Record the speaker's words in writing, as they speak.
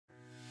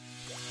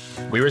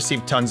We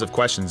receive tons of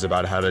questions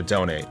about how to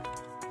donate.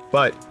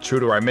 But, true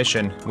to our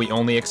mission, we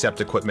only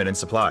accept equipment and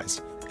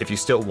supplies. If you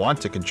still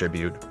want to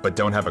contribute, but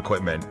don't have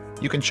equipment,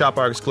 you can shop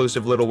our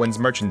exclusive Little Wins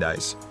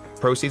merchandise.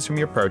 Proceeds from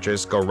your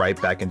purchase go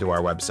right back into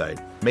our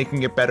website,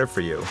 making it better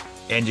for you.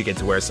 And you get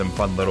to wear some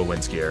fun Little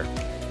Wins gear.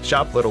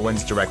 Shop Little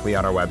Wins directly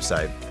on our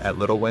website at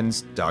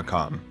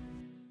littlewins.com.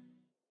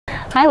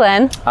 Hi,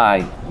 Lynn.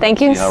 Hi.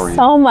 Thank you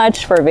so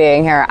much for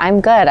being here. I'm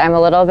good. I'm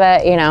a little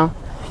bit,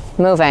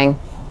 moving.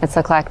 It's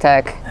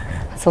eclectic.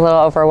 It's a little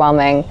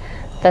overwhelming.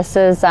 This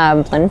is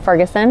Lynn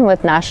Ferguson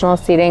with National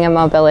Seating and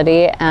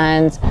Mobility,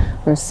 and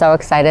I'm so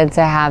excited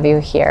to have you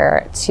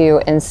here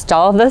to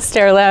install the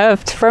stair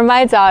lift for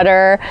my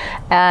daughter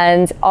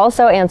and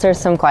also answer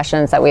some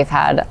questions that we've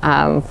had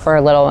for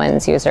Little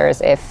Wins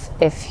users,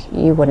 if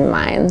you wouldn't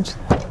mind.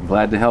 I'm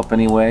glad to help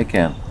any way I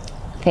can.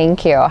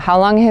 Thank you. How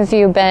long have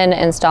you been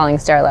installing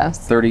stair lifts?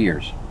 30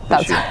 years.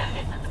 This year.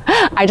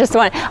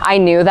 I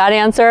knew that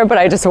answer, but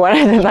I just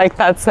wanted to,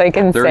 that's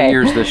insane. 30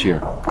 years this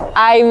year.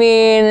 I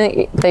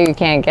mean, you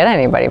can't get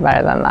anybody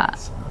better than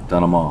that.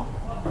 Done them all.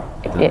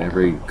 Done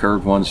every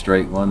curved ones,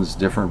 straight ones,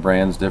 different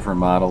brands, different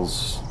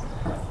models.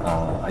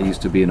 I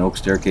used to be an oak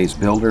staircase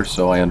builder,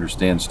 so I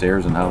understand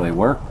stairs and how they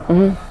work.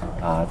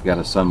 I've got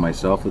a son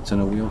myself that's in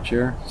a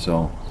wheelchair.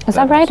 So is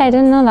that right? I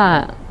didn't know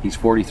that. He's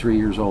 43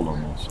 years old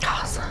almost.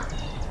 Awesome.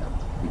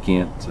 He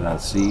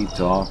can't see,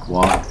 talk,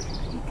 walk.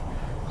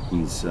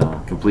 He's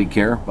complete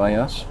care by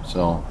us,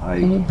 so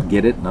I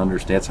get it and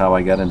understand. That's how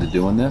I got into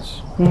doing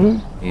this,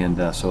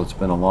 and so it's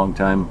been a long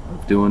time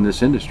of doing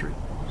this industry.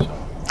 So.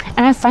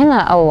 And I find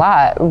that a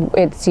lot.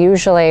 It's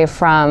usually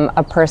from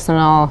a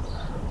personal,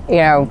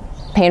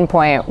 pain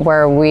point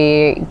where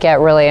we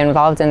get really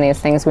involved in these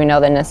things. We know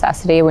the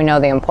necessity, we know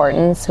the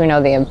importance, we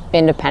know the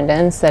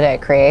independence that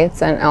it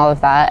creates and all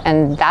of that.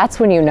 And that's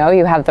when you know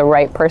you have the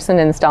right person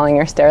installing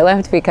your stair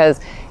lift,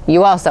 because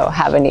you also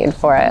have a need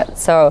for it.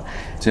 So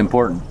it's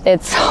important.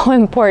 It's so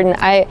important.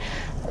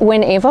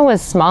 When Ava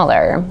was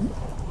smaller,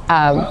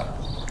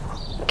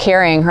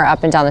 carrying her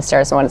up and down the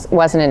stairs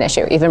wasn't an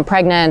issue. Even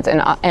pregnant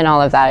and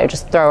all of that, I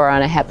just throw her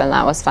on a hip and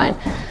that was fine.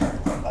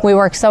 We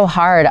work so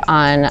hard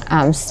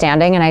on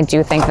standing, and I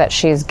do think that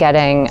she's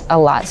getting a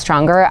lot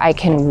stronger. I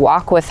can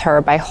walk with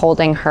her by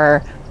holding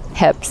her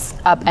hips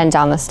up and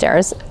down the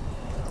stairs,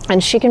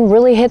 and she can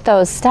really hit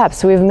those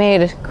steps. We've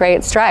made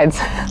great strides,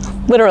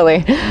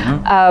 literally.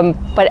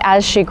 But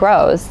as she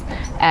grows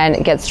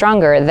and gets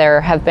stronger,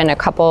 there have been a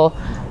couple,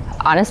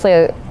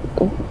 honestly,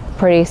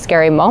 pretty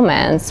scary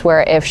moments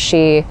where if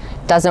she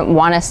doesn't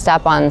want to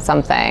step on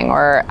something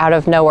or out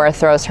of nowhere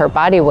throws her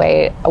body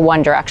weight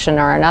one direction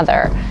or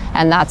another.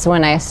 And that's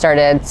when I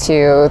started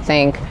to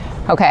think,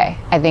 okay,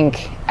 I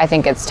think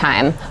it's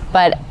time.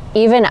 But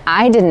even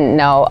I didn't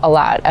know a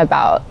lot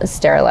about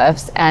stair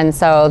lifts. And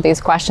so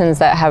these questions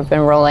that have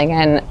been rolling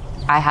in,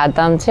 I had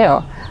them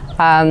too.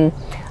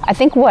 I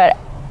think what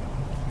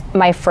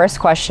my first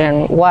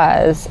question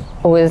was,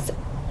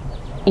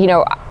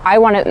 I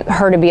wanted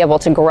her to be able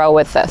to grow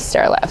with this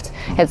stair lift.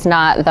 It's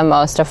not the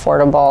most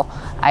affordable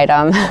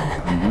item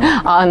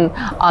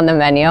on the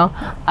menu.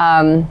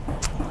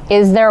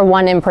 Is there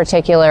one in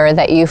particular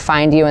that you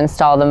find you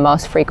install the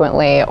most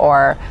frequently,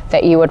 or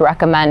that you would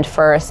recommend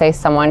for, say,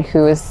 someone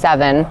who's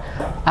 7,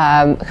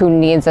 who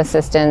needs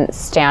assistance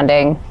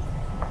standing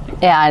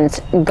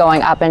and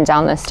going up and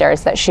down the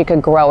stairs, that she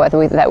could grow with,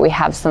 that we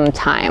have some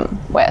time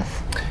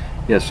with?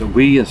 Yeah, so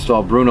we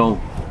install Bruno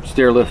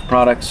stair lift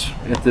products.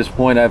 At this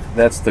point,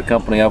 that's the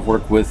company I've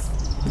worked with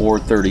for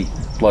 30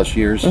 plus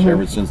years,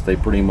 ever since they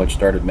pretty much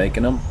started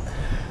making them.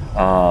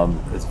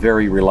 It's a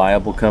very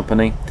reliable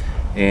company,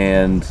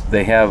 and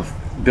they have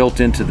built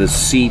into the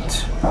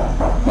seat,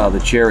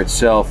 the chair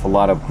itself, a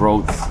lot of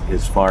growth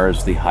as far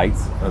as the height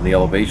of the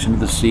elevation of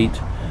the seat,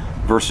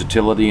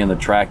 versatility in the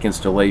track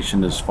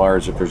installation as far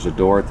as if there's a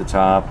door at the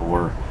top,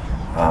 or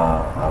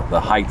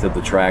the height of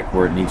the track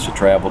where it needs to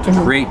travel, to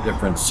create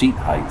different seat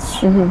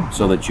heights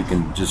so that you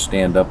can just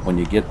stand up when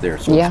you get there,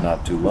 so it's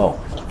not too low.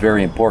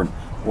 Very important.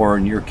 Or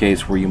in your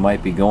case, where you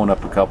might be going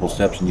up a couple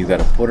steps and you got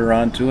to put her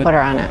onto it. Put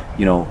her on it.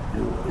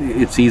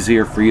 It's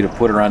easier for you to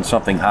put her on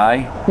something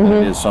high than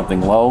it is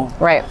something low.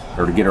 Right.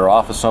 Or to get her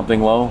off of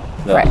something low.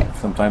 Right.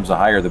 Sometimes the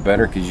higher the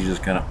better, because you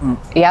just kind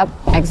of Yep,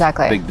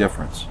 exactly. Big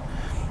difference.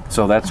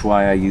 So that's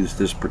why I use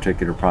this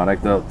particular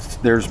product.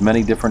 There's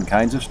many different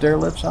kinds of stair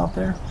lifts out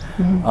there,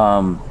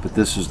 but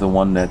this is the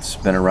one that's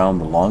been around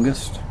the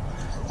longest.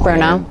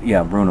 Bruno? And,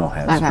 yeah, Bruno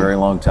has a very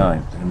long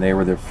time, and they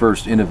were the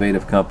first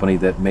innovative company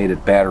that made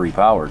it battery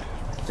powered.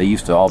 They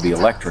used to all be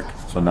electric,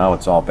 so now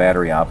it's all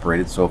battery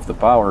operated. So if the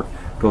power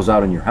goes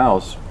out in your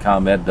house,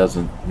 ComEd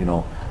doesn't,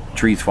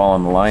 trees fall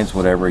on the lines,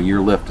 whatever,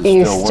 your lift is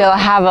you still working. still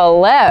have a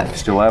lift. You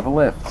still have a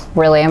lift.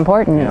 Really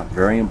important. Yeah,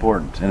 very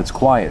important, and it's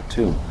quiet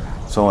too.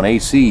 So an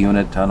AC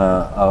unit on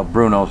a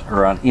Bruno,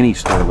 or on any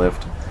stair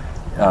lift,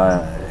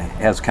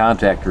 has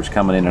contactors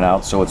coming in and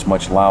out, so it's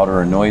much louder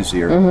and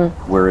noisier,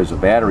 whereas a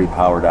battery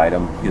powered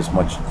item is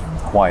much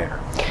quieter.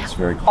 That's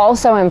very cool.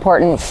 Also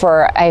important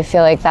for, I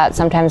feel like that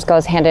sometimes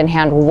goes hand in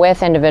hand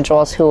with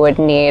individuals who would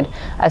need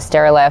a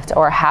stair lift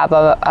or have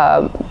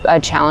a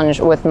challenge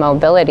with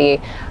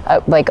mobility.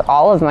 Like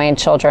all of my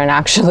children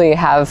actually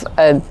have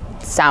a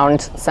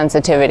sound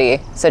sensitivity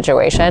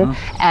situation,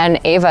 and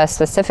Ava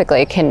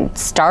specifically can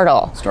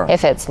startle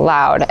if it's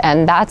loud,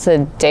 and that's a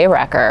day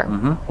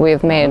wrecker.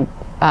 We've made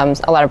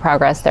a lot of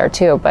progress there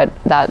too, but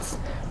that's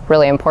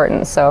really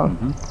important. So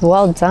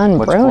well done,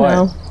 Bruno.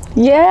 Quiet.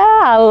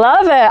 Yeah, I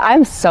love it.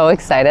 I'm so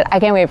excited. I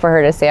can't wait for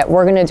her to see it.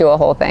 We're going to do a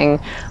whole thing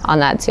on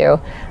that too.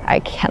 I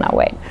cannot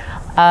wait.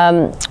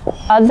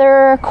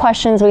 Other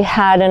questions we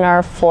had in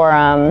our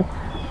forum.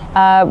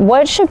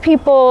 What should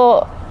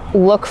people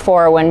look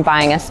for when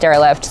buying a stair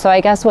lift? So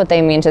I guess what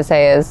they mean to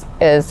say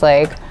is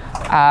like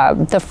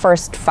the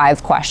first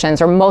 5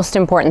 questions or most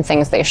important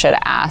things they should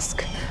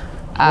ask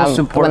Most when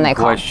important they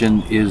call.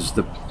 question is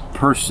the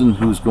person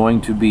who's going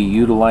to be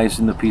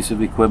utilizing the piece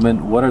of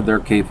equipment, what are their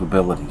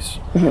capabilities?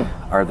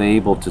 Are they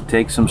able to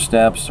take some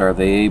steps? Are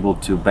they able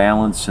to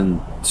balance and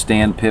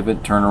stand,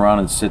 pivot, turn around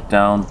and sit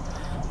down?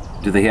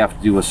 Do they have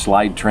to do a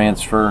slide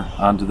transfer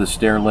onto the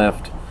stair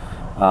lift?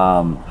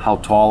 How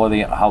tall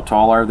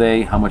are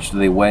they? How much do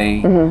they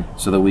weigh?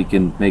 So that we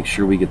can make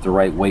sure we get the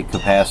right weight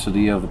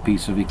capacity of the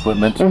piece of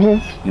equipment.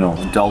 You know,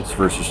 adults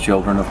versus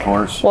children, of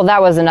course. Well,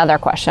 that was another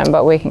question,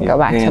 but we can go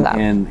back to that.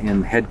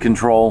 And head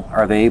control,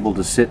 are they able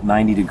to sit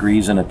 90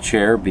 degrees in a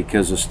chair?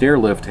 Because a stair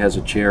lift has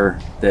a chair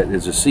that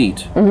is a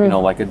seat, you know,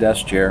 like a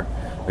desk chair,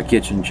 a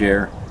kitchen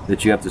chair,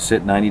 that you have to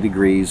sit 90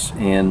 degrees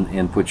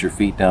and put your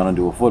feet down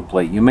into a foot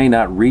plate. You may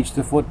not reach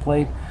the foot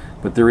plate,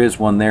 but there is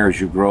one there as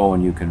you grow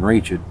and you can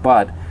reach it.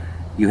 But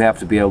you have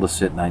to be able to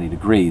sit 90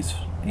 degrees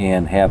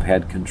and have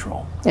head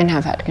control. And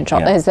have head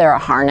control. Yeah. Is there a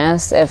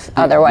harness if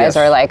otherwise, Yes.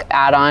 or like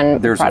add-on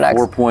There's products?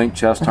 a 4-point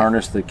chest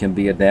harness that can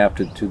be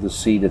adapted to the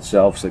seat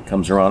itself, so it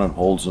comes around and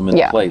holds them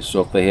in place.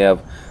 So if they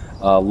have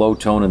low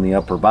tone in the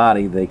upper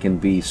body, they can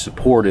be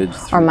supported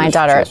through Or my this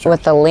daughter chest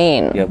with the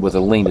lean. Yeah, with a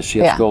lean. Does she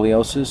have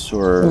scoliosis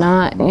or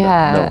Not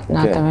yet. No?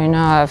 Not Okay. that we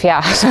know of.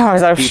 Yeah. So I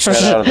was like, Keep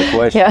that out of the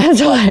question. Yeah,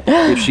 that's fine.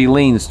 If she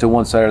leans to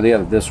one side or the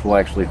other, this will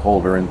actually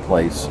hold her in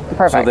place.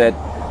 Perfect. So that,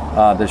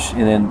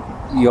 and then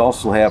you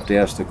also have to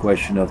ask the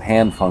question of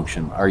hand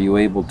function. Are you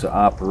able to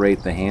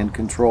operate the hand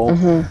control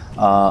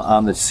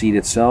on the seat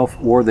itself?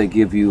 Or they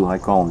give you, I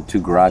call them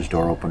 2 garage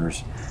door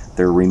openers.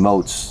 They're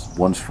remotes.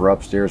 One's for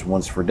upstairs,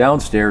 one's for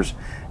downstairs.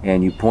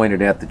 And you point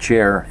it at the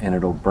chair and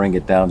it'll bring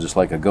it down just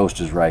like a ghost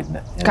is riding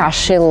it. And Gosh,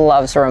 she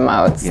loves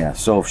remotes. yeah,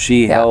 so if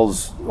she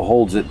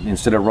holds it,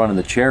 instead of running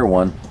the chair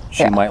one,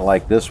 she might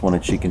like this one,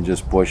 and she can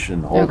just push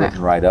and hold it and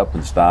ride up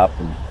and stop.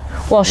 And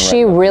Well,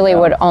 she really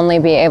would only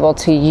be able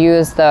to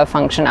use the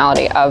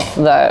functionality of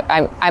the,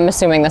 I'm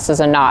assuming this is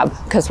a knob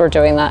because we're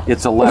doing that.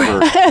 it's a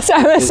lever. So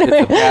I'm It's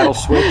assuming. a paddle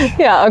switch.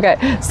 Yeah,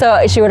 okay.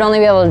 So she would only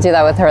be able to do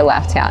that with her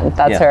left hand.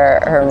 That's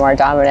her more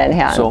dominant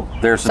hand. So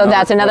there's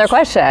that's another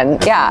question.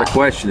 Yeah. The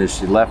question is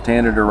she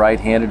left-handed or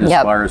right-handed as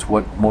Yep. far as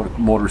what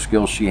motor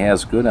skills she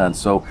has good on.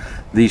 So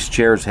these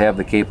chairs have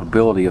the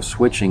capability of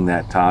switching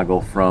that toggle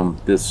from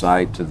this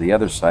side to the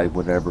other side,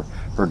 whatever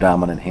her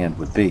dominant hand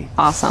would be.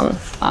 Awesome.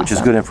 Which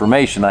is good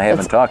information. I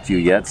haven't talked to you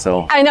yet,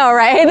 so I know,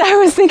 right? I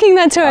was thinking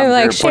that too. I'm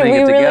they're like, should putting we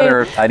it really?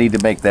 together. I need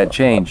to make that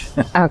change.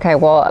 Okay,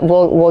 well,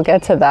 we'll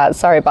get to that.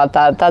 Sorry about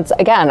that. That's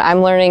again,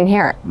 I'm learning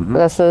here.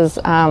 This is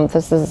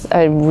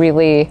a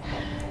really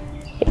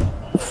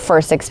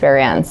first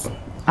experience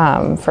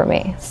for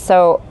me.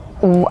 So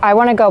I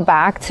want to go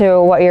back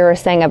to what you were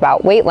saying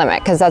about weight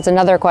limit, because that's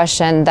another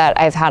question that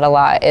I've had a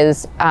lot.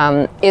 Is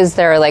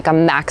there like a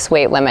max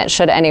weight limit?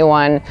 Should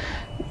anyone?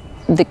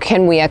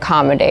 Can we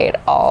accommodate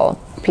all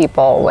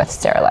people with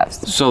stair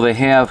lifts? So they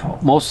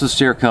have, most of the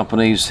stair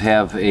companies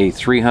have a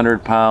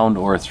 300-pound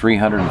or a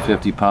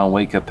 350-pound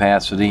weight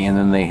capacity, and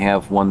then they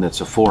have one that's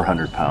a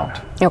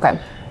 400-pound. Okay.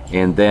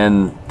 And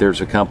then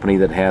there's a company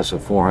that has a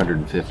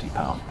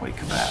 450-pound weight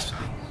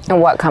capacity. And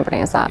what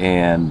company is that?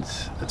 And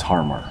it's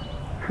Harmar.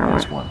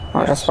 That's one.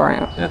 Or just for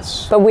it.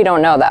 That's, But we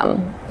don't know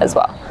them as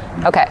well.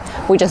 Okay.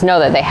 We just know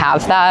that they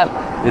have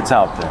that. it's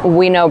out there.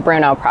 We know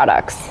Bruno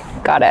products.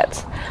 Got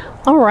it.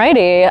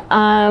 Alrighty.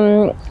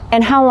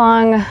 And how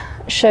long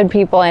should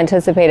people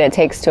anticipate it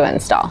takes to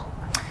install?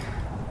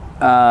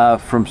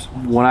 From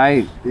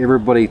when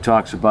everybody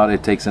talks about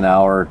it takes an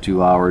hour or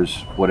 2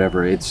 hours,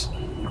 whatever. It's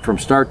from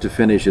start to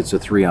finish. It's a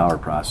 3-hour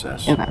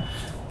process. Okay.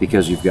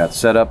 Because you've got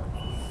setup,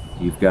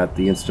 you've got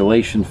the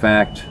installation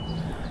fact,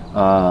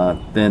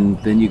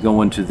 then you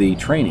go into the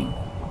training.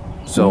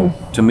 So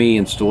to me,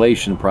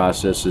 installation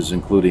process is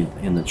included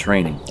in the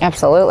training.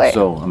 Absolutely.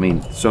 So I mean,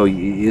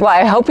 Well,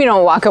 I hope you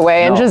don't walk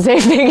away and just say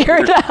figure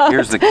it out.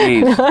 Here's the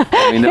keys.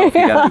 Let me know if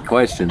you got any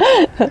questions.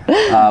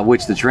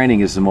 Which the training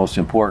is the most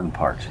important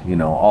part. You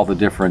know, all the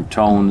different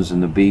tones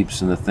and the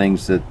beeps and the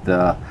things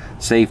that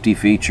safety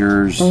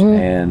features,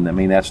 and I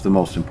mean that's the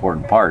most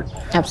important part.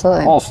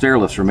 Absolutely. All stair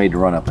lifts are made to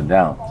run up and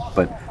down,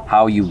 but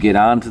how you get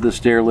onto the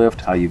stair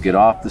lift, how you get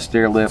off the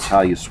stair lift,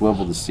 how you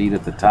swivel the seat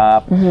at the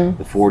top,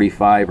 the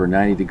 45 or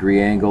 90 degree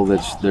angle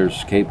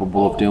that's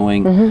capable of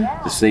doing,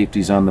 the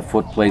safeties on the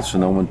foot plates so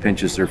no one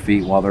pinches their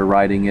feet while they're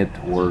riding it,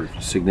 or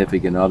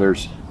significant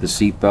others, the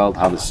seat belt,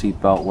 how the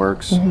seat belt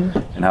works,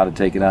 and how to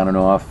take it on and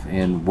off,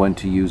 and when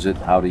to use it,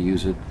 how to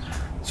use it.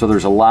 So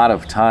there's a lot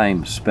of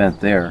time spent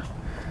there.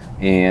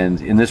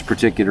 And in this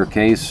particular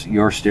case,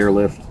 your stair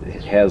lift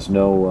has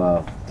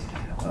no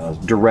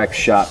direct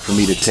shot for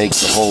me to take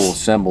the whole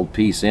assembled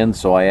piece in,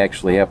 so I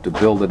actually have to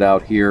build it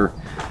out here,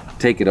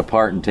 take it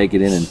apart and take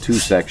it in 2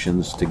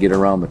 sections to get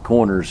around the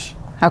corners.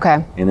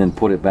 Okay. And then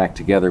put it back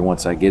together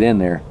once I get in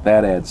there.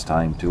 That adds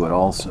time to it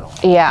also.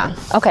 Yeah.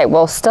 Okay.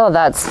 Well, still,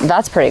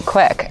 that's pretty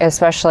quick,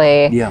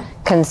 especially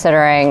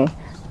considering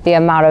the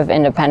amount of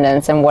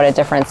independence and what a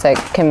difference it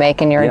can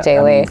make in your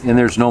daily and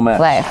there's no mess.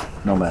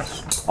 life. No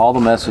mess. All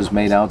the mess is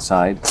made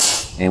outside,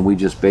 and we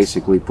just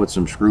basically put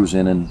some screws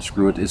in and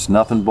screw it. It's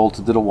nothing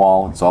bolted to the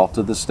wall. It's all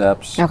to the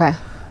steps. Okay.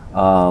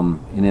 And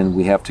then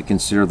we have to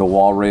consider the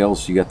wall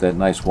rails. You got that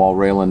nice wall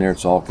rail in there.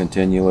 It's all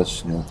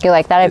continuous. You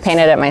like that? I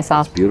painted it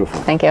myself. It's beautiful.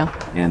 Thank you.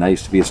 And I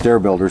used to be a stair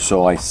builder,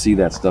 so I see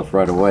that stuff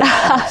right away.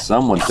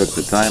 Someone took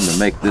the time to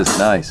make this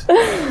nice.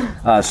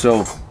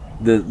 So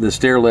the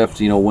stair lift,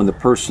 when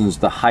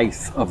the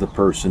height of the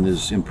person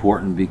is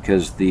important,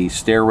 because the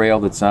stair rail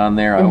that's on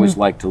there, I always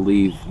like to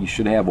leave, you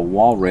should have a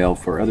wall rail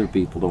for other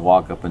people to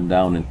walk up and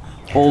down and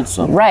hold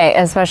something. Right,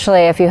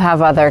 especially if you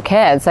have other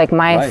kids. Like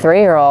my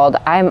 3-year-old,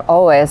 I'm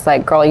always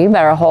like, girl, you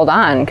better hold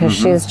on, because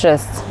she's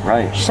just,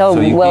 she'll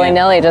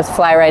willy-nilly just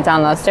fly right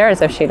down those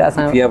stairs if she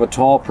doesn't. If you have a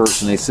tall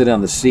person, they sit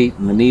on the seat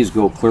and the knees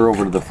go clear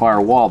over to the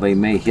far wall, they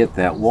may hit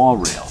that wall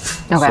rail.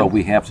 Okay. So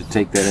we have to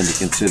take that into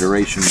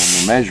consideration when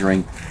we're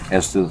measuring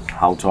as to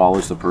how tall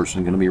is the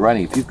person going to be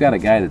riding. If you've got a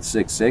guy that's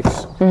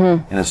 6'6",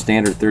 and a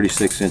standard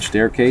 36-inch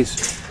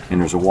staircase,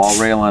 and there's a wall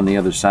rail on the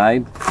other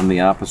side from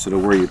the opposite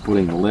of where you're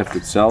putting the lift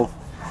itself,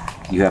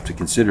 you have to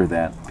consider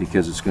that,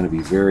 because it's going to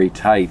be very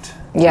tight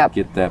to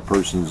get that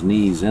person's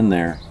knees in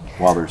there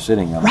while they're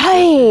sitting on it.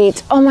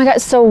 Right. Oh my God.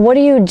 So what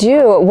do you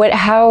do?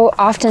 How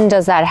often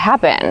does that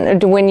happen?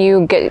 When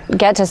you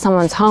get to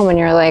someone's home and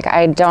you're like,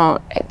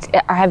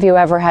 have you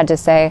ever had to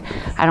say,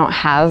 I don't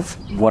have?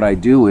 What I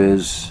do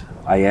is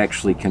I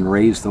actually can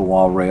raise the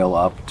wall rail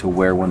up to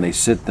where when they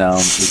sit down,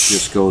 it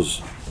just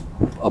goes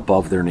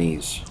above their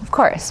knees. Of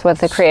course, with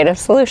the creative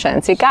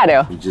solutions, you got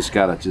to. You just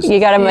got to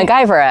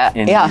MacGyver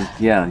it.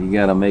 You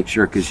got to make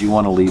sure, because you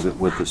want to leave it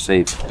with a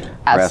safe,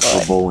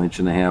 graspable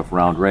 1.5-inch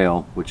round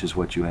rail, which is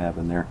what you have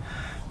in there,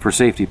 for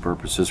safety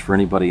purposes for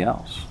anybody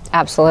else.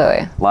 Absolutely.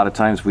 A lot of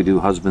times we do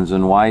husbands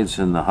and wives,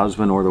 and the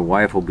husband or the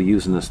wife will be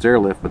using the stair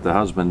lift, but the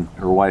husband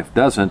or wife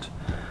doesn't.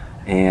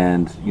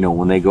 And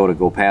when they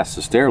go past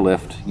the stair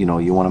lift, you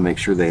want to make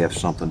sure they have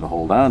something to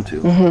hold on to,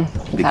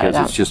 because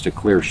it's just a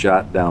clear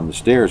shot down the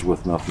stairs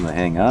with nothing to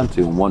hang on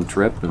to, and one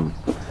trip and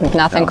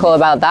nothing cool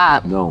about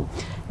that. No.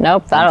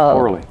 Nope. That'll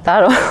really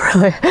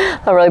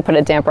put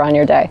a damper on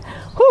your day.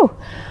 Whew.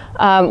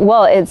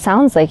 Well, it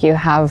sounds like you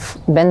have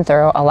been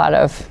through a lot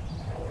of,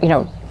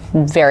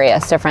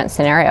 various different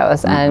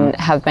scenarios and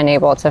have been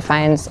able to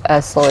find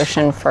a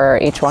solution for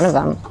each one of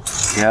them.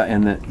 Yeah,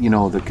 and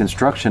the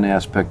construction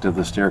aspect of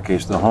the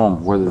staircase, the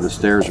home, whether the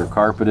stairs are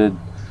carpeted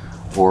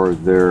or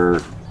they're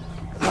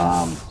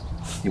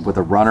with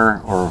a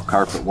runner or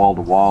carpet wall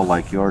to wall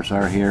like yours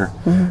are here,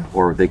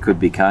 or they could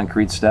be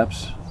concrete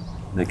steps,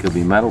 they could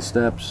be metal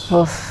steps.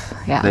 Oof,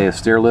 yeah. They have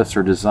stair lifts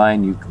are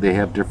designed, they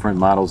have different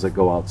models that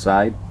go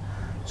outside.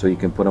 So you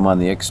can put them on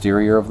the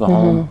exterior of the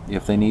home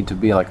if they need to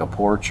be, like a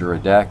porch or a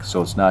deck,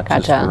 so it's not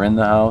just for in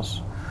the house.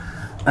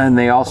 And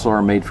they also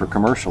are made for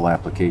commercial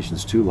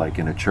applications too, like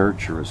in a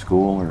church or a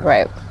school, or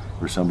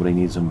where somebody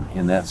needs them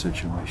in that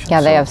situation.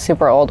 Yeah, they have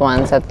super old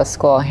ones at the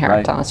school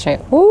here down the street.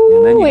 Woo-wee.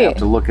 And then you have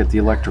to look at the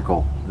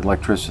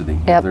electricity.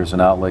 If there's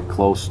an outlet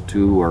close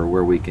to or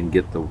where we can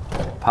get the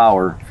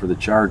power for the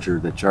charger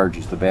that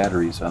charges the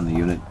batteries on the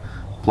unit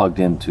plugged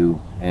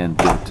into and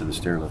get to the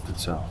stair lift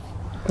itself.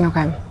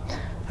 Okay.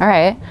 All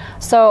right.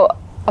 So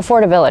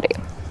affordability.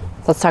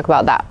 Let's talk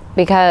about that,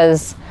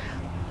 because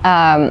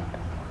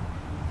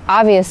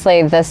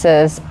obviously this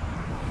is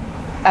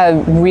a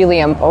really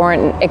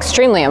important,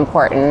 extremely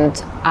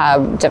important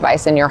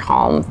device in your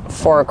home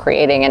for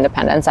creating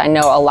independence. I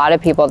know a lot of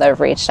people that have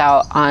reached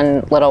out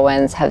on Little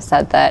Wins have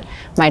said that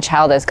my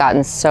child has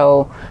gotten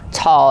so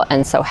tall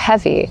and so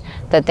heavy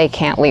that they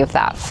can't leave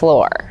that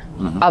floor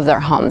of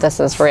their home. This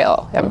is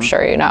real, I'm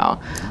sure you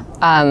know.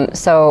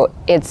 So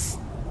it's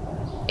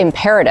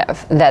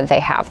imperative that they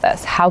have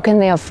this. How can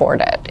they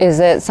afford it? Is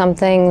it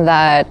something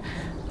that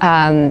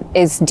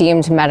is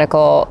deemed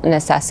medical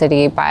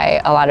necessity by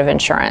a lot of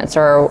insurance,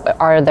 or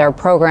are there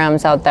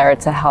programs out there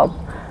to help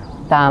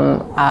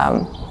them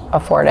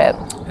afford it?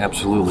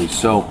 Absolutely.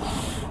 So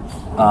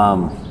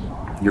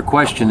your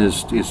question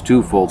is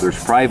twofold.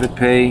 There's private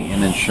pay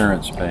and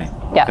insurance pay.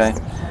 Yes. Okay?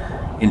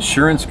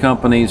 Insurance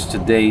companies to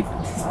date,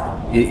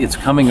 it's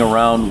coming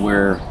around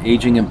where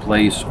aging in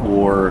place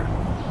or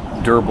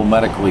durable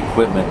medical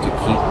equipment to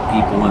keep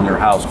people in their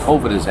house.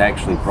 COVID has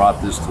actually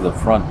brought this to the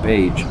front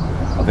page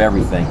of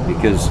everything,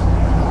 because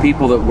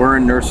people that were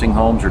in nursing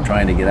homes are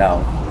trying to get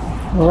out.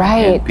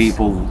 Right. And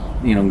people,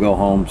 go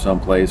home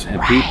someplace, and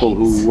Right. people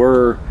who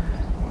were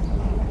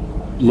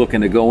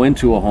looking to go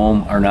into a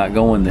home are not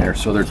going there,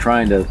 so they're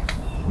trying to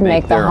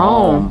make the their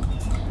home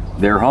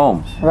their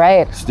home.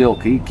 Right. Still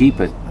keep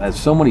it. As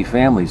so many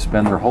families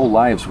spend their whole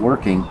lives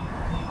working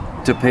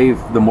to pay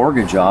the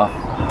mortgage off,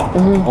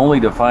 only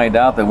to find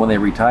out that when they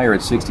retire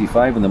at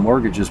 65 and the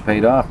mortgage is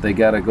paid off, they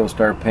got to go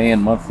start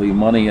paying monthly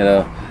money at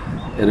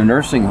a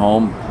nursing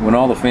home when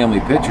all the family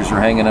pictures are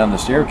hanging on the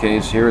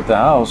staircase here at the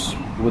house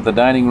with the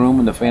dining room,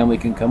 and the family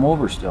can come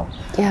over still.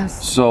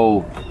 Yes.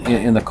 So,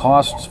 and the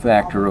cost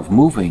factor of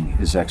moving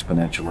is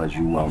exponential, as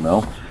you well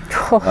know.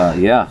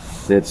 Yeah,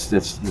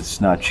 it's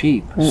not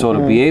cheap. So to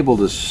be able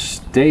to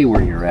stay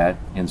where you're at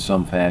in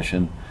some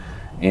fashion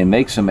and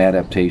make some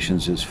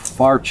adaptations is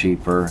far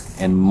cheaper,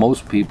 and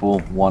most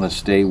people want to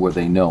stay where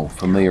they know,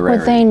 familiarity.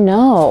 What they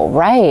know,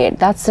 right.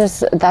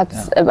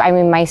 I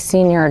mean, my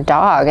senior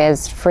dog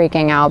is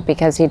freaking out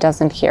because he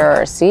doesn't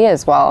hear or see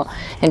as well.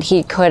 And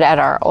he could, at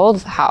our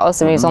old house,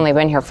 and he's only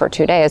been here for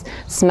 2 days,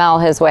 smell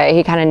his way.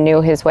 He kind of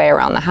knew his way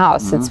around the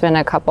house. It's been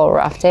a couple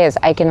rough days.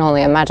 I can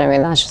only imagine, I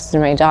mean, that's just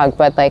my dog,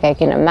 but like I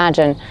can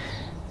imagine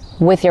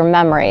with your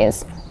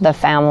memories, the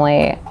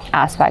family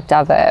aspect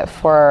of it,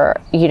 for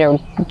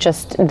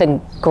just the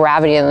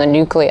gravity and the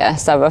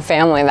nucleus of a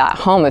family, that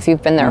home, if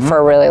you've been there for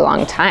a really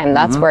long time,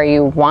 that's where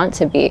you want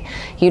to be.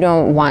 You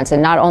don't want to,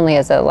 not only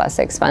is it less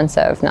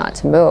expensive not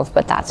to move,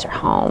 but that's your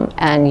home.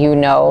 And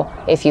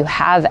if you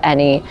have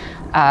any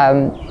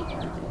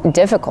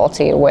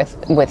difficulty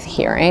with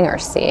hearing or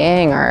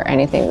seeing or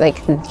anything,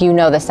 like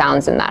the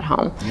sounds in that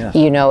home. Yes.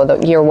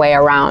 Your way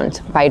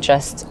around by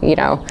just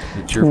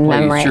It's your place,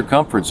 memory. it's your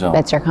comfort zone.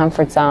 It's your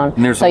comfort zone.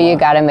 And So you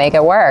got to make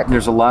it work.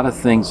 There's a lot of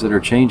things that are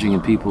changing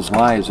in people's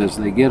lives as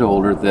they get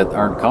older that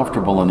aren't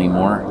comfortable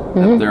anymore,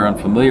 that they're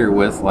unfamiliar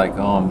with, like,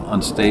 I'm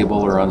unstable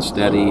or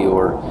unsteady,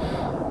 or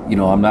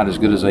I'm not as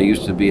good as I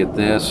used to be at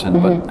this,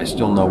 but I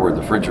still know where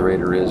the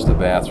refrigerator is, the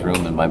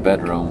bathroom, and my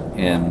bedroom,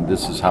 and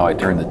this is how I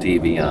turn the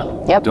TV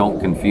on. Yep. Don't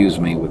confuse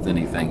me with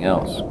anything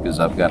else, because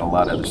I've got a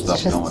lot of other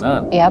stuff going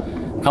on.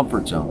 Yep.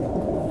 Comfort zone.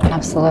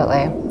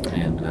 Absolutely.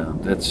 And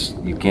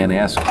you can't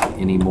ask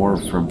any more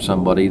from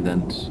somebody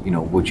than,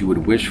 what you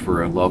would wish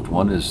for a loved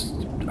one is,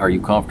 are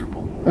you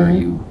comfortable? Are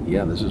you,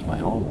 this is my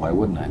home, why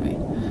wouldn't I be?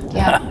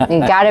 Yeah, you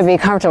got to be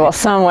comfortable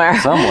somewhere.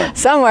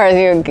 Somewhere.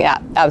 Yeah,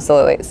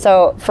 absolutely.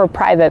 So for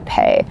private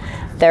pay,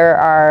 there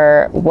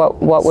are,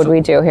 what would we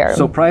do here?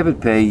 So private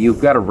pay,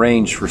 you've got a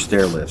range for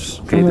stair lifts.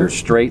 Okay, there's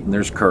straight and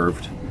there's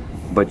curved,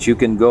 but you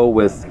can go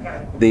with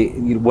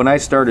when I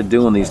started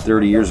doing these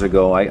 30 years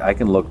ago, I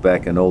can look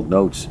back in old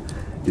notes.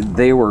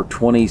 They were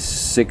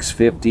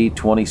 $2,650,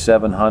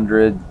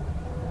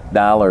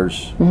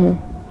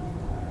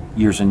 $2,700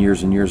 years and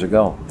years and years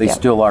ago. They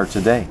still are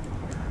today.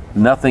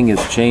 Nothing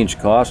has changed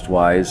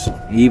cost-wise,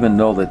 even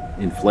though that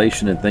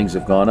inflation and things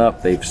have gone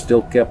up. They've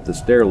still kept the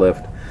stair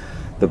lift,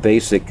 the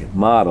basic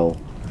model,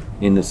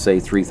 in the, say,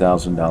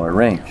 $3,000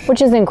 range.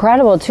 Which is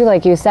incredible too,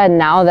 like you said,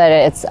 now that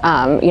it's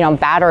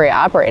battery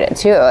operated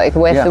too, like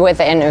with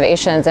the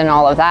innovations and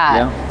all of that.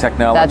 Yeah,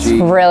 technology.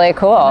 That's really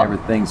cool.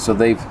 Everything. So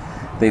they've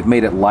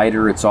made it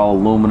lighter. It's all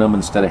aluminum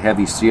instead of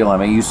heavy steel. I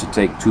mean, it used to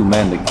take 2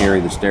 men to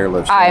carry the stair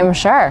lift. I'm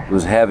sure. It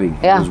was heavy.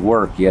 Yeah. It was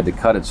work. You had to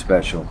cut it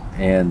special.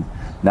 And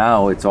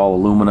now it's all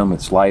aluminum.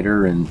 It's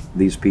lighter, and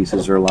these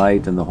pieces are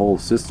light, and the whole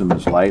system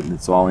is light, and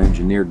it's all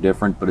engineered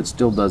different, but it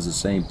still does the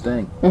same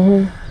thing.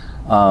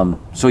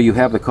 So you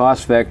have the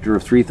cost factor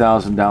of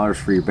 $3,000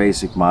 for your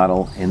basic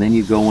model, and then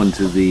you go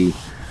into the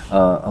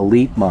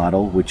elite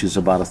model, which is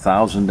about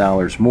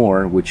 $1,000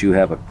 more, which you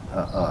have a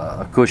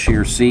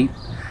cushier seat,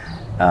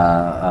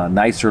 a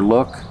nicer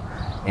look,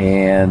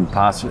 and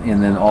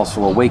then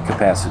also a weight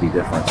capacity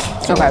difference.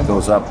 So it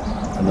goes up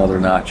another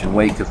notch in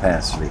weight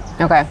capacity.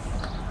 Okay.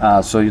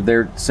 So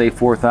they're, say,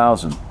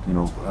 $4,000,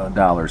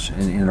 dollars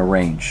in a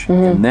range,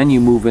 and then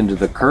you move into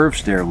the curved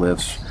stair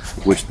lifts,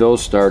 which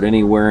those start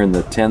anywhere in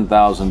the $10,000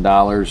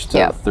 to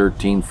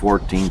 $13,000,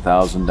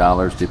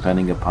 $14,000,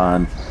 depending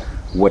upon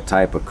what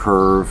type of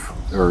curve,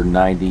 or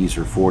 90s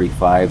or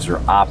 45s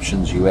or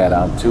options you add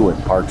on to it.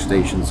 Park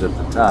stations at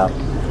the top.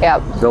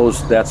 Yep.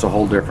 That's a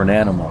whole different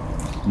animal.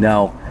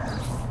 Now,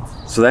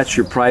 so that's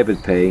your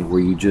private pay,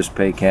 where you just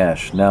pay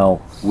cash.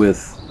 Now,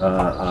 with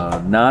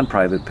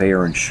non-private pay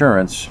or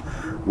insurance,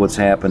 what's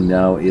happened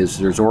now is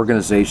there's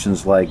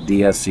organizations like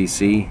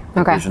DSCC,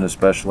 Division of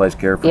Specialized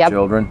Care for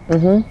Children,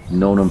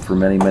 known them for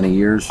many, many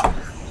years.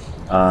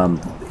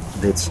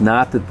 It's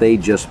not that they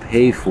just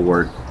pay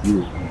for it.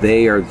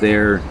 They are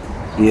there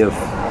if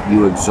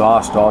you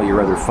exhaust all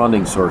your other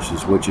funding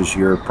sources, which is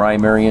your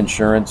primary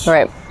insurance,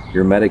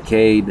 your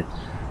Medicaid,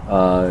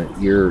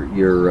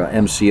 your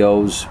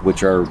MCOs,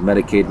 which are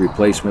Medicaid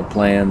replacement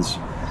plans.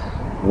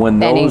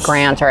 When any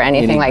grant or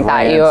anything like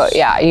grants,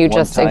 that, you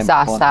just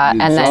exhaust that,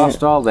 you and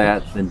exhaust all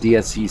that, then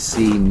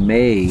DSCC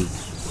may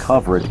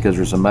cover it because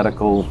there's a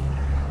medical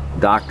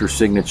doctor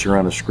signature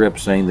on a script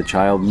saying the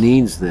child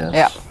needs this.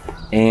 Yeah.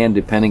 And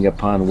depending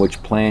upon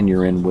which plan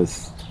you're in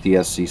with the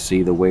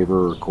SCC, the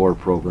waiver or core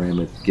program,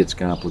 it gets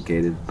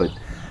complicated. But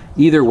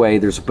either way,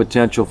 there's a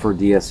potential for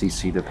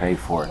DSCC to pay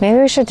for it. Maybe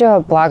we should do a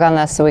blog on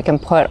this so we can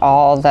put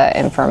all the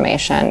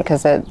information,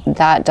 because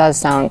that does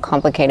sound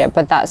complicated.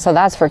 But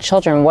that's for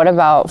children. What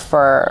about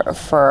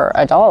for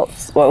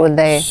adults? What would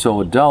they?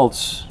 So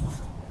adults,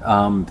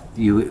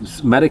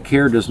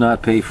 Medicare does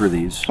not pay for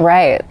these.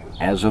 Right.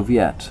 As of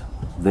yet.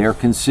 They're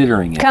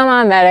considering it. Come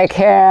on,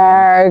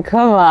 Medicare.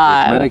 Come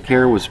on. If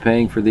Medicare was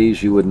paying for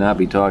these, you would not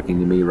be talking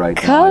to me right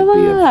now. Come I'd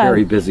be a on.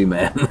 very busy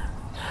man.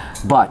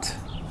 But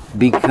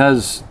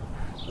because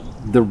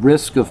the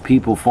risk of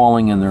people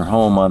falling in their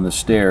home on the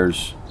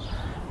stairs,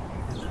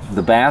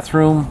 the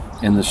bathroom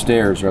and the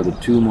stairs are the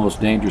two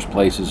most dangerous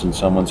places in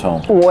someone's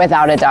home.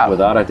 Without a doubt.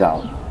 Without a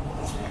doubt.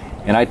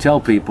 And I tell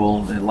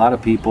people, a lot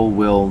of people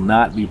will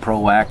not be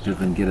proactive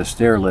and get a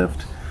stair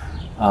lift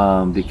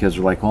because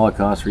they're like, well, it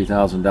costs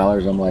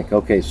 $3,000. I'm like,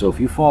 okay, so if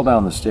you fall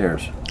down the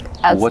stairs,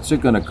 what's it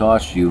going to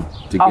cost you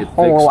to get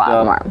fixed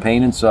up,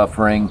 pain and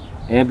suffering,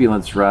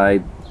 ambulance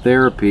ride,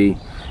 therapy?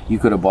 You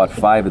could have bought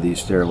 5 of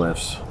these stair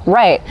lifts.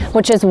 Right,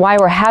 which is why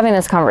we're having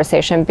this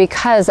conversation,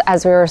 because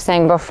as we were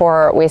saying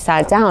before we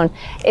sat down,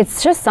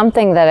 it's just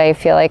something that I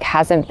feel like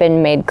hasn't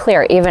been made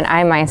clear. Even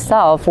I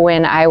myself,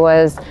 when I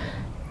was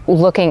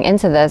looking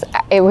into this,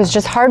 it was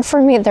just hard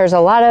for me. There's a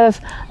lot of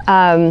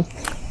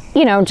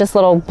just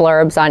little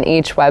blurbs on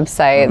each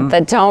website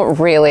that don't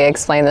really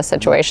explain the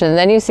situation. And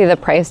then you see the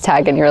price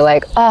tag and you're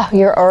like, oh,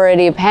 you're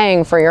already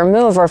paying for your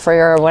move or for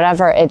your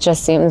whatever. It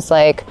just seems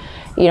like,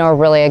 a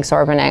really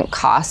exorbitant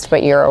cost,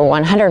 but you're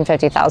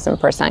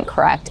 150,000%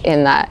 correct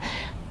in that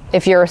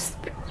if you're,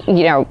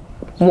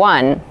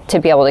 one, to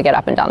be able to get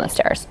up and down the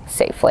stairs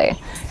safely,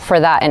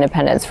 for that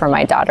independence for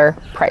my daughter,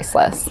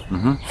 priceless.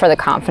 For the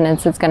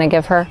confidence it's going to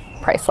give her,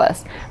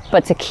 priceless.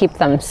 But to keep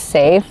them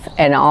safe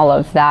and all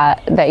of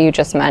that you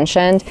just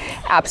mentioned,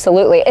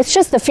 absolutely. It's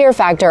just the fear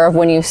factor of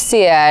when you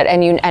see it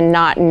and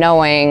not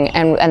knowing,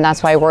 and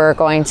that's why we're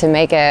going to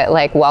make it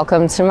like,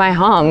 welcome to my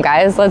home,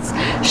 guys. Let's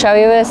show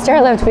you a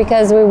stair lift,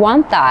 because we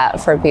want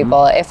that for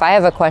people. If I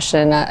have a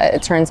question,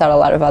 it turns out a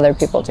lot of other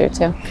people do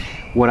too.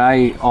 What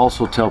I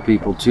also tell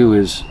people too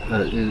is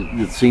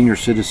with senior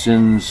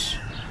citizens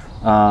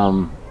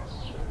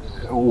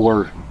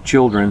or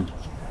children,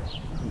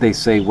 they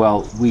say,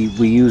 well, we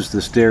use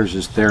the stairs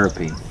as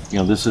therapy.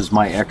 This is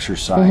my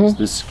exercise.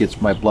 This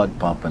gets my blood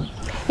pumping.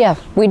 Yeah,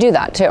 we do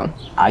that too.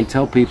 I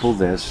tell people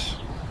this: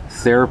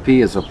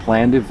 therapy is a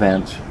planned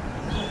event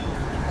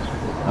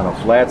on a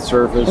flat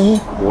surface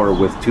or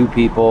with 2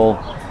 people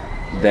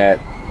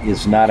that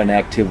is not an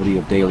activity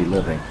of daily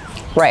living.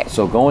 Right.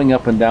 So going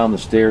up and down the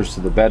stairs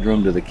to the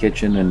bedroom, to the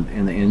kitchen,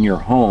 and in your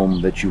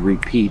home that you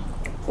repeat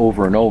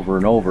over and over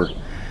and over,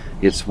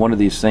 it's one of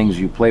these things.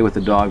 You play with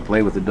the dog,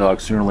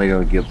 sooner or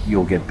later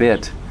you'll get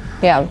bit.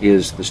 Yeah.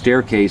 Is the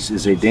staircase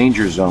is a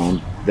danger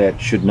zone that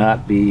should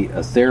not be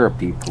a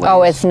therapy place.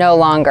 Oh, it's no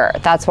longer.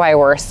 That's why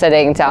we're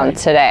sitting down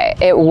today.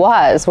 It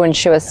was when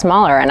she was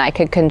smaller and I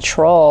could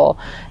control,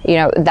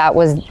 that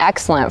was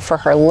excellent for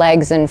her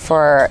legs and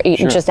for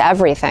just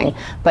everything.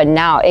 But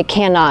now it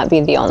cannot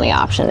be the only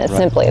option. It's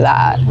simply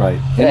that. Right.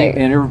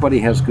 And everybody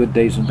has good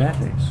days and bad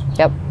days.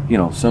 Yep.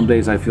 Some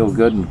days I feel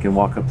good and can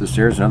walk up the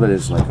stairs, and other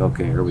days like,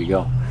 okay, here we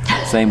go.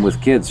 Same with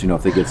kids,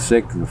 if they get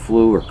sick, the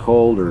flu or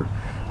cold, or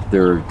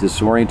they're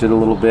disoriented a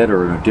little bit,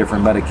 or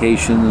different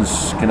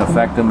medications can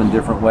affect them in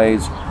different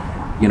ways.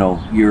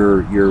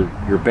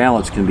 Your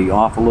balance can be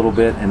off a little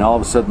bit, and all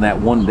of a sudden that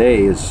one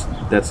day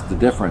that's the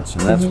difference.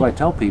 And that's what I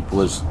tell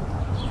people is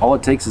all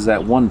it takes is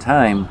that one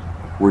time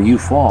where you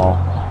fall.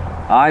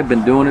 I've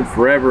been doing it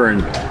forever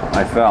and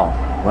I fell.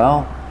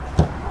 Well,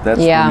 that's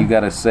when you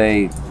got to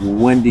say,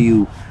 when do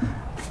you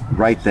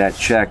write that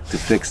check to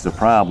fix the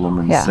problem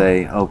and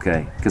say,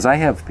 okay, because I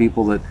have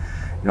people that,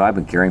 I've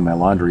been carrying my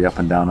laundry up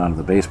and down out of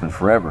the basement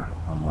forever.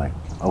 I'm like,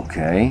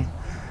 okay,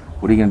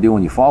 what are you going to do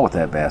when you fall with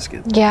that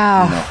basket?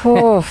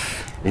 Yeah.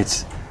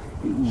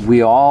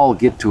 We all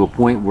get to a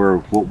point where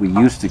what we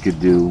used to could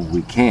do,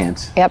 we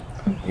can't. Yep.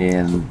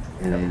 And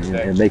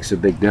it makes a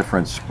big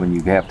difference when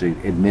you have to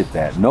admit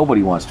that.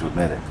 Nobody wants to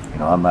admit it.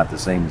 I'm not the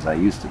same as I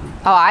used to be.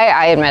 Oh,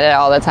 I admit it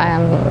all the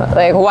time.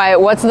 Like,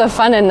 what's the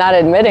fun in not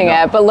admitting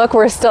it? But look,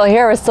 we're still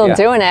here, we're still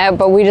doing it,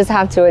 but we just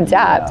have to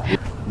adapt. Yeah.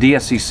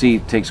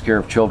 DSCC takes care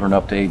of children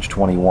up to age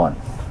 21.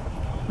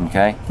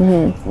 Okay?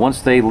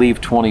 Once they leave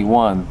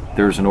 21,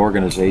 there's an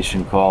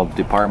organization called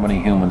Department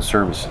of Human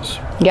Services.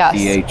 Yes.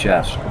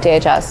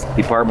 DHS.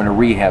 Department of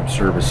Rehab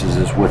Services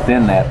is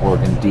within that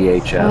organ,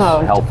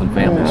 DHS, Health and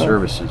Family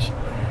Services.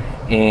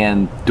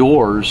 And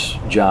DOOR's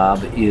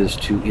job is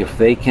to, if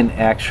they can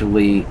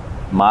actually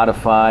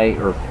modify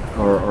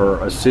or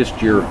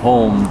assist your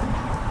home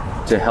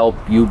to help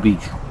you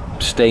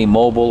stay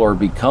mobile or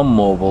become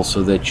mobile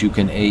so that you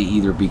can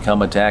either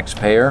become a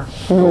taxpayer,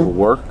 go to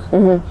work,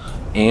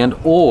 and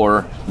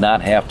or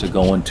not have to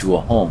go into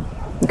a home.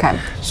 Okay.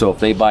 So if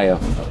they buy a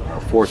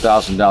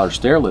 $4,000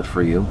 stair lift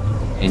for you,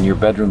 and your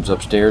bedroom's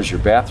upstairs, your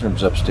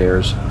bathroom's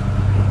upstairs,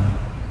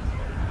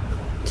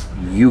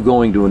 you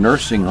going to a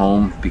nursing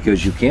home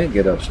because you can't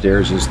get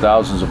upstairs is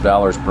thousands of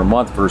dollars per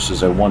month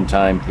versus a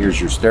one-time, here's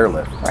your stair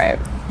lift. Right.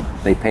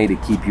 They pay to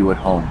keep you at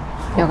home.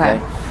 Okay.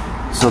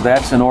 So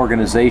that's an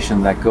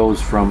organization that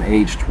goes from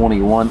age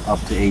 21 up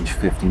to age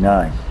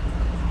 59.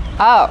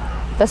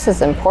 Oh, this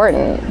is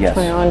important. Yes.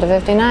 21 to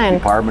 59.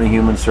 Department of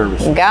Human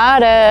Services.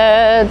 Got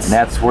it. And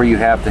that's where you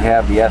have to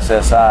have the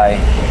SSI.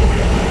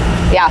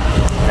 Yeah.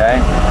 Okay?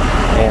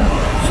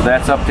 And so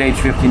that's up to age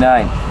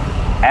 59.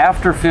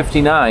 After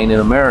 59 in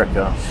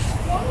America,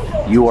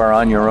 you are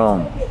on your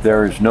own.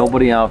 There is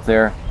nobody out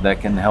there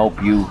that can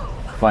help you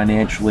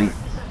financially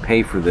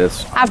pay for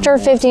this. After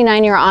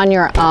 59, you're on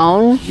your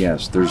own?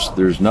 Yes,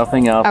 there's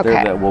nothing out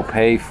there that will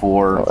pay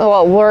for.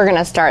 Well, we're going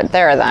to start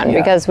there then,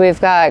 because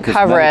we've got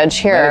coverage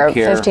here,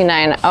 Medicare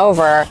 59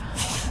 over.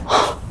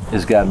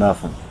 Has got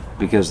nothing,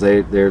 because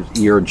they're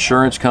your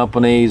insurance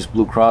companies,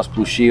 Blue Cross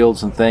Blue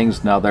Shields and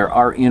things. Now there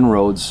are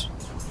inroads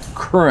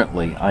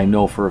currently, I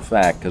know for a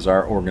fact, because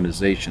our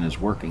organization is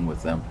working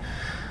with them,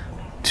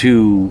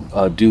 to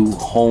do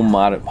home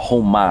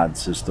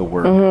mods is the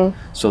word,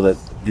 so that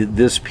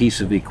this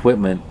piece of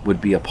equipment would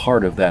be a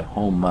part of that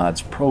home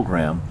mods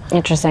program.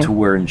 Interesting. To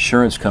where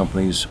insurance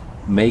companies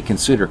may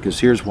consider, because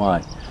here's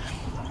why.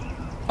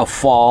 A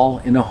fall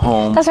in a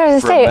home. That's what I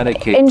was for going a to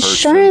Medicaid say.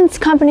 Insurance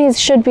companies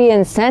should be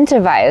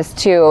incentivized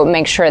to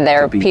make sure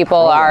their people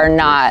are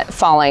not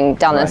falling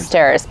down the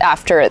stairs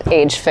after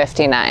age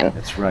 59.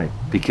 That's right.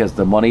 Because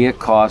the money it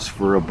costs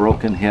for a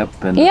broken hip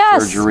and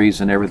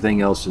surgeries and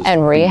everything else is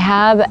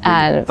rehab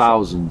and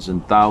thousands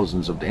and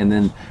thousands of, and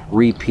then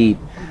repeat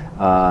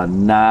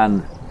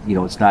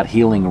it's not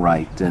healing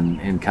right,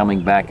 and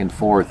coming back and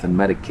forth, and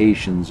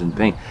medications and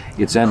pain.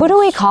 It's endless. Who do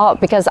we call it?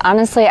 Because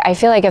honestly, I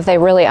feel like if they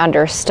really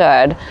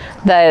understood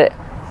that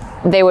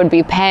they would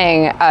be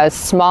paying a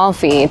small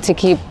fee to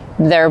keep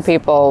their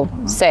people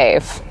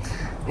safe.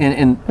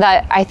 And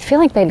that I feel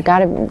like maybe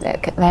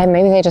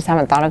they just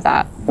haven't thought of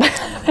that.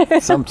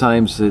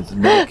 Sometimes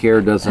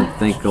Medicare doesn't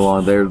think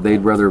along there. They'd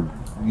rather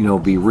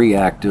be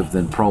reactive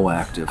than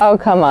proactive. Oh,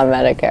 come on,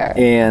 Medicare.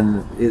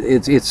 And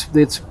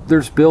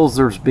there's bills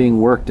that's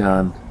being worked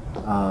on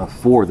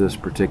for this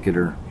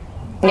particular.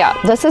 Yeah,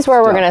 this is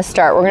where we're going to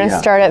start. We're going to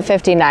start at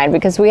 59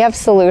 because we have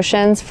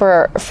solutions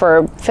for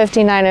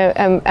 59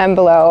 and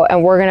below,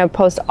 and we're going to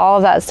post all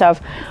of that stuff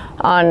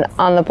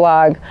on the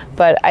blog.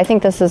 But I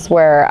think this is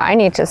where I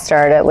need to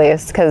start, at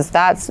least, because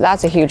that's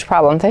a huge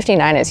problem.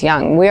 59 is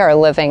young. We are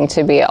living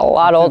to be a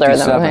lot older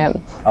than we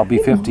am. I'll be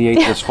 58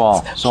 this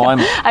fall, so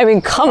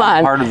come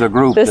on, part of the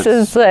group. This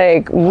is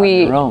like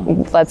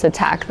let's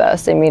attack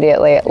this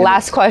immediately.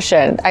 Last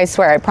question. I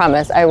swear, I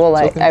promise. I will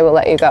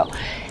let you go.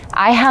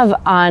 I have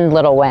on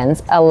Little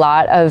Wins a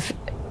lot of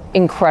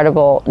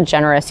incredible,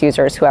 generous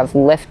users who have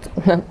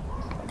listed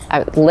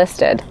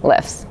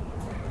lifts.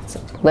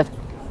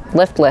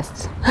 Lift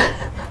lists.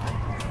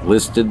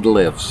 Listed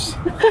lifts.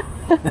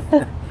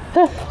 To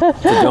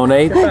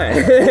donate?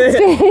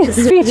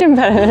 Speech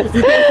impediment.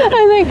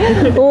 I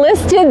think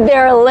listed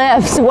their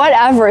lifts,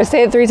 whatever,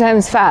 say it 3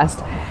 times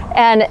fast.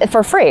 And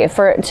for free,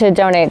 to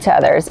donate to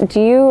others.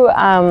 Do you,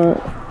 how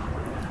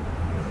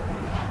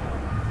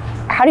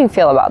do you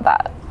feel about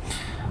that?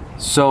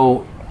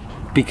 So,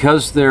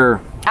 because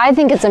I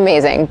think it's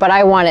amazing, but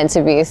I want it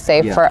to be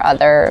safe for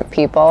other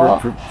people.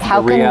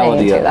 How can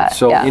they do that?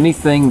 So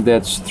anything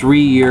that's 3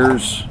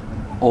 years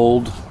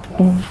old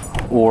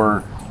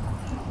or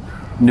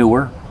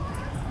newer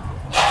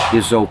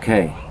is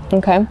okay.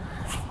 Okay.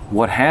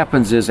 What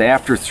happens is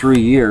after 3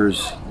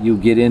 years, you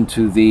get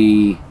into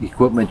the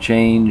equipment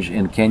change,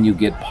 and can you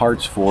get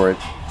parts for it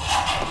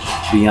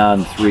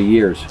beyond 3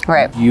 years?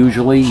 Right.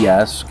 Usually,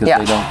 yes, because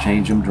they don't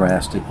change them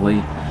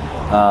drastically.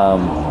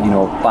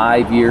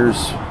 5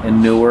 years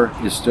and newer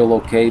is still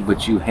okay,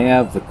 but you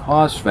have the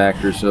cost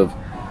factors of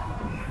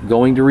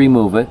going to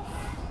remove it.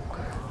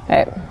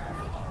 Right.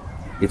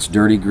 It's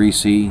dirty,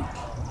 greasy,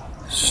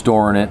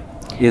 storing it.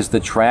 Is the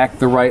track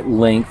the right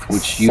length,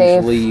 which Safe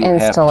usually you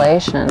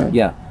installation.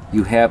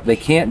 They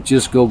can't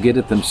just go get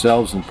it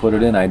themselves and put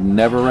it in. I'd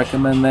never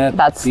recommend that.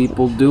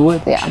 People do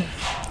it. Yeah.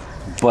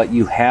 But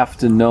you have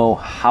to know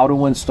how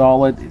to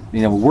install it.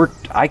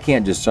 I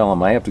can't just sell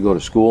them. I have to go to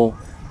school,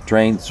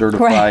 trained,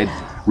 certified,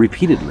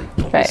 repeatedly.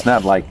 Right. It's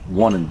not like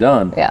one and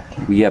done. Yeah.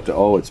 We have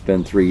to, it's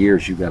been 3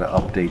 years, you've got to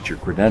update your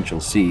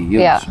credentials, CEUs.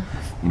 Yeah.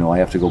 I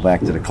have to go back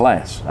to the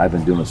class. I've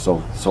been doing it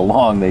so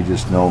long, they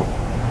just know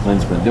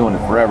Lynn's been doing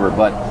it forever,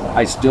 but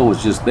I still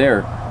was just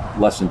there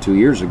less than 2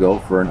 years ago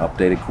for an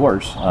updated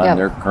course on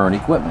their current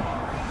equipment.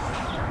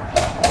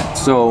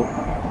 So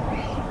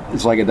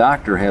it's like a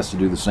doctor has to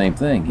do the same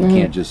thing. He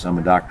can't just, I'm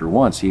a doctor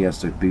once, he has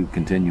to do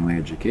continuing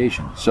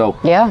education. So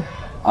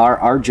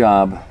our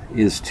job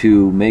is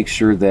to make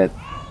sure that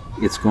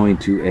it's going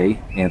to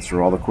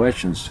answer all the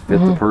questions, fit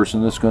the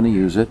person that's going to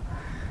use it,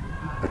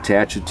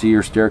 attach it to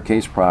your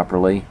staircase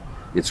properly.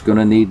 It's going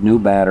to need new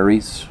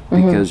batteries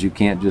because you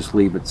can't just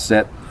leave it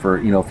set for,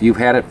 if you've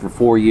had it for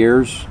 4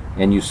 years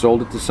and you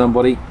sold it to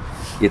somebody,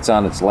 it's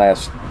on its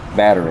last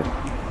battery.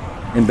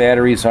 And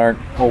batteries aren't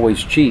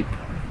always cheap.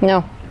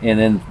 No.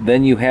 And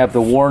then you have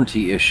the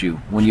warranty issue.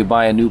 When you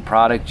buy a new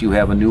product, you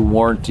have a new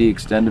warranty,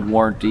 extended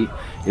warranty.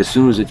 As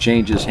soon as it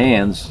changes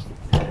hands,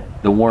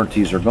 the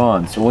warranties are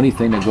gone. So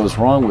anything that goes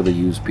wrong with a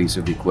used piece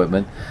of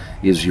equipment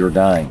is your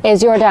dime.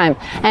 Is your dime.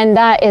 And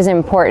that is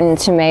important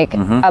to make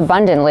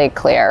abundantly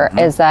clear,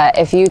 is that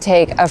if you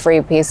take a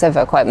free piece of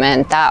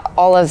equipment, that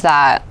all of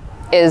that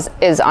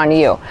is on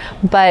you.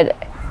 But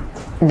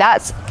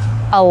that's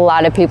a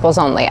lot of people's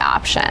only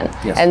option.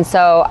 Yes. And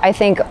so I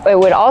think it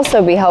would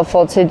also be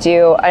helpful to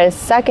do a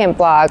second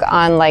blog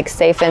on like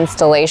safe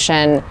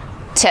installation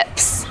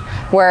tips,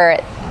 where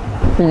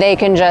they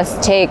can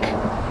just take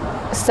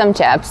some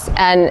tips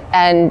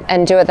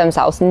and do it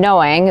themselves,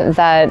 knowing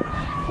that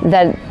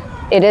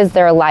it is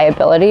their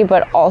liability,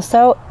 but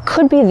also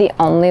could be the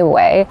only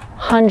way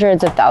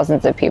hundreds of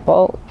thousands of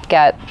people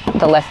get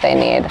the lift they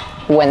need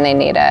when they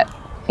need it,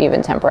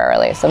 even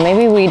temporarily. So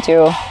maybe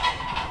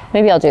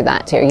maybe I'll do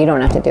that too. You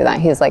don't have to do that.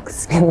 He's like,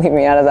 leave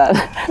me out of that.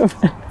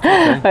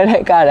 Okay. But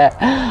I got it.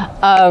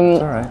 It's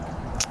all right.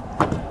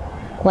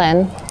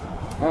 Lynn,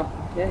 Oh,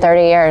 yeah,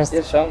 30 years.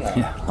 You've shown that.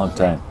 Yeah, long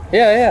time.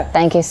 Yeah.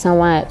 Thank you so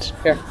much.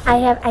 Here.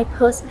 I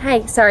posted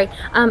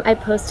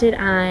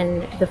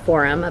on the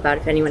forum about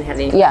if anyone had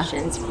any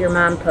questions. Your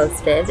mom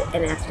posted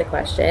and asked a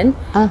question,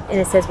 and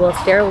it says, will a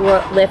stair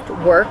lift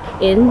work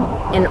in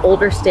an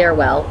older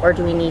stairwell, or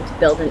do we need to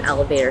build an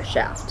elevator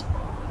shaft?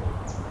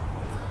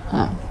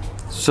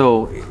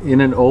 So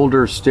in an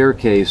older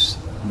staircase,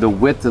 the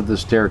width of the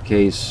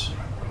staircase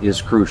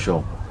is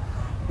crucial.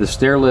 The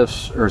stair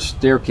lifts or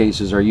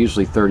staircases are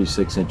usually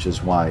 36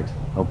 inches wide,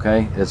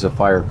 okay, as a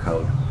fire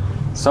code.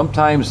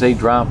 Sometimes they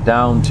drop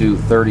down to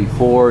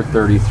 34,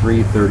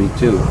 33,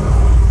 32.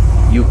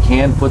 You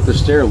can put the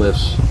stair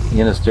lifts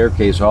in a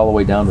staircase all the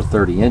way down to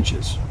 30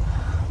 inches,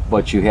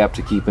 but you have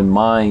to keep in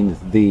mind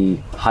the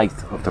height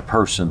of the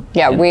person.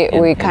 Yeah,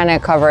 we kind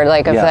of covered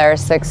like if they're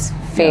 6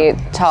 feet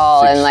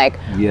tall and like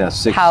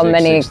how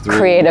many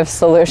creative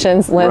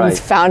solutions Lynn's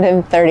found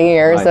in 30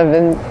 years of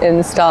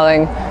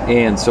installing.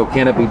 And so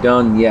can it be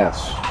done?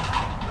 Yes.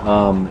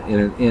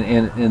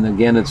 And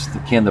again,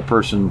 can the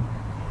person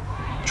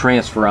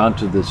transfer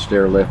onto the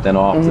stair lift and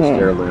off the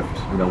stair lift,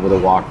 with a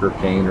walker,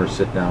 cane, or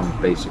sit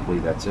down, basically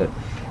that's it.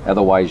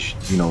 Otherwise,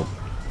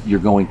 you're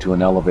going to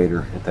an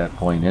elevator at that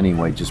point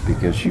anyway, just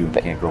because you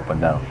can't go up and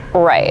down.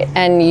 Right,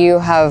 and you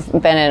have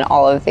been in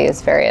all of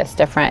these various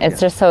different, it's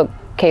just so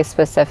case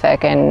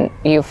specific, and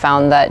you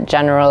found that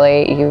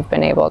generally you've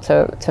been able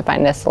to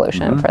find a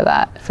solution for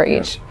that, for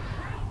each.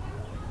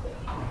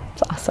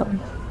 It's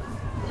awesome.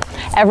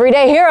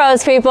 Everyday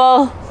heroes,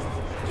 people.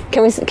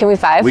 Can we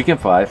five? We can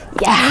five.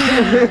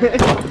 Yeah.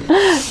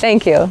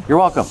 Thank you. You're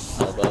welcome.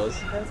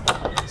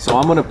 So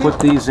I'm going to put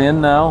these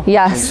in now.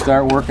 Yes. And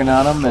start working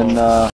on them, and